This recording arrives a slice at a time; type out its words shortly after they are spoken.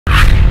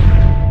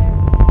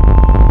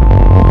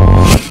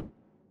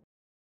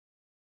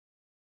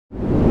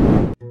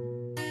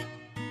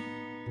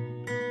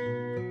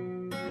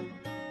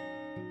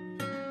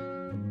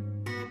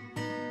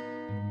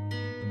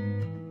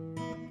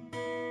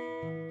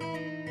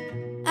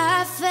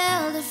I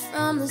felt it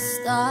from the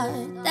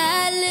start,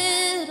 that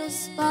little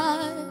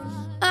spark.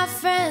 My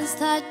friends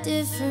thought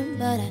different,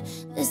 but I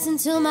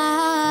listened to my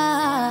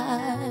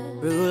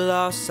heart. Through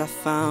loss I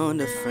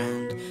found a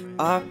friend,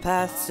 our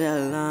paths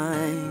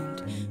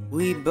aligned.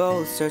 We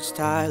both searched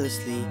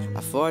tirelessly,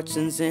 our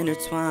fortunes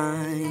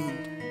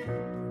intertwined.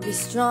 Be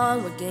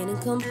strong, we're gaining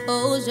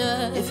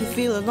composure. If you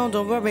feel alone,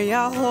 don't worry,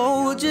 I'll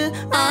hold you.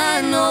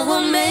 I know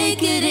we'll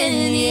make it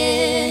in the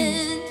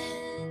end.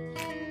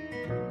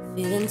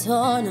 Feeling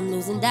torn, I'm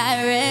losing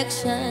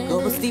direction. Go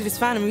but Steve is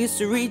fine, I'm used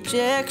to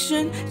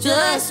rejection.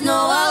 Just know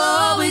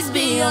I'll always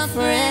be your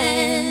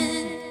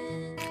friend.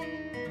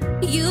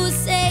 You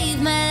saved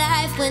my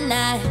life when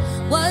I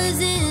was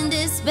in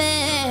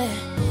despair.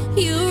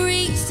 You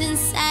reached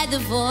inside the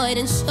void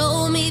and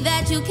showed me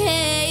that you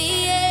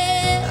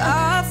care.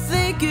 I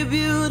think you're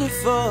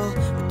beautiful,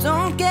 but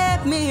don't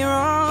get me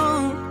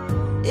wrong.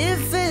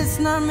 If it's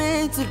not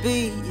meant to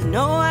be, you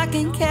know I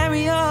can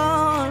carry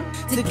on.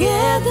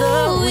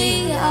 Together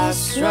we are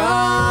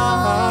strong.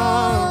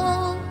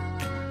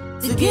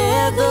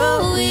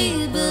 Together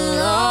we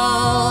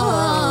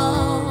belong.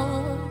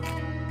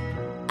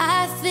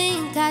 I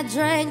think I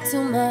drank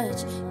too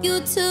much. You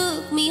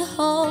took me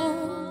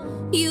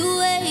home. You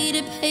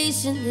waited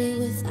patiently.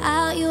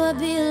 Without you I'd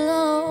be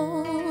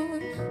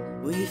alone.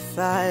 We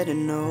fight a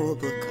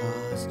noble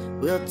cause,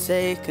 we'll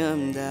take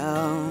them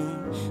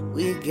down.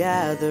 We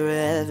gather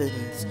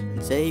evidence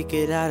and take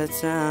it out of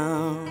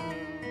town.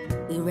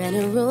 We ran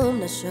a room,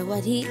 not sure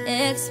what he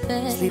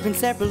expects. Sleeping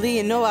separately,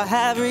 you know I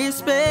have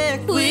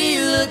respect. We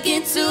look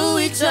into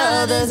each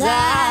other's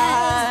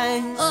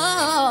eyes.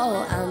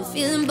 Oh, I'm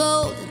feeling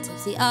bold and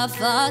tipsy off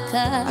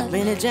vodka. I've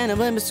been a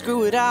gentleman, but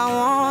screw it, I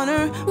want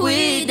her.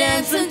 We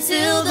dance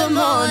until the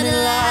morning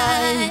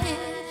light.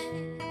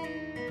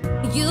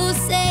 You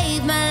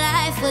saved my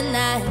life when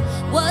I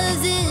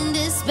was in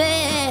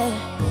despair.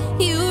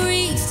 You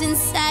reached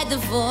inside the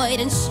void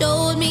and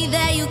showed me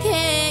that you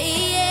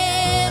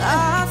care.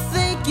 I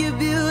think you're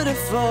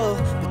beautiful,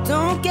 but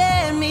don't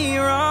get me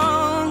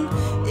wrong.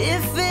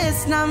 If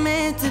it's not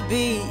meant to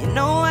be, you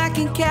know I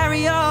can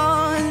carry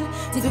on.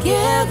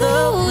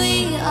 Together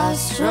we are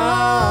strong.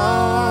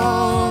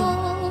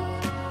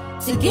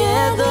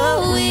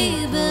 Together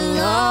we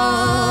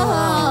belong.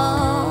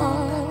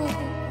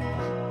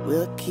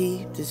 We'll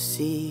keep the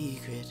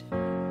secret,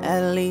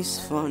 at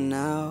least for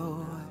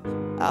now.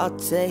 I'll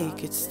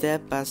take it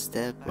step by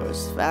step, or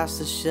as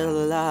fast as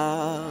she'll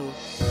allow.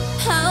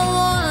 I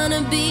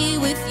wanna be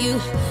with you,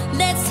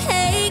 let's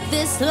take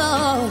this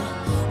slow.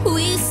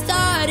 We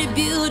started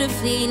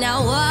beautifully,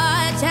 now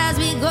watch as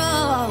we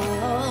grow.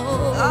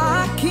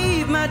 I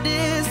keep my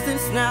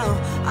distance now,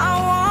 I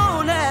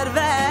won't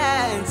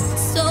advance.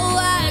 So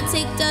I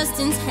take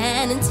Dustin's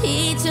hand and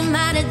teach him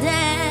how to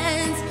dance.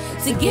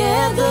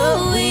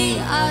 Together we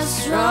are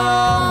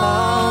strong.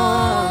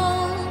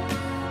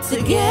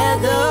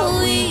 Together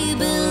we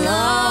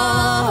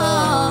belong.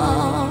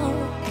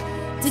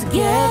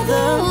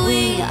 Together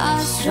we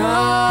are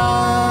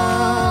strong.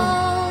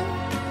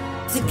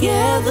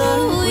 Together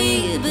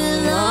we belong.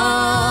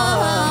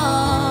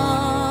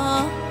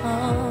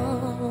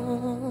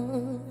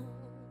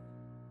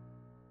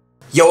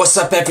 Yo, what's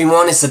up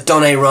everyone, it's the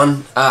Don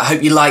run.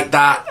 Hope you like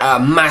that.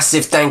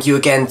 Massive thank you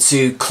again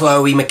to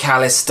Chloe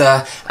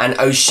McAllister and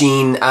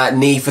Oisin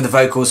for the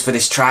vocals for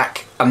this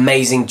track.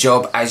 Amazing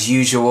job as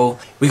usual.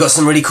 We got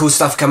some really cool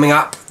stuff coming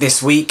up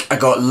this week. I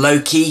got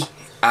Loki,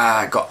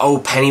 got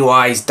Old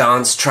Pennywise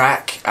dance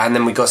track, and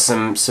then we got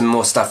some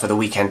more stuff for the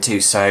weekend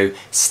too. So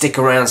stick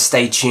around,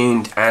 stay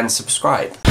tuned and subscribe.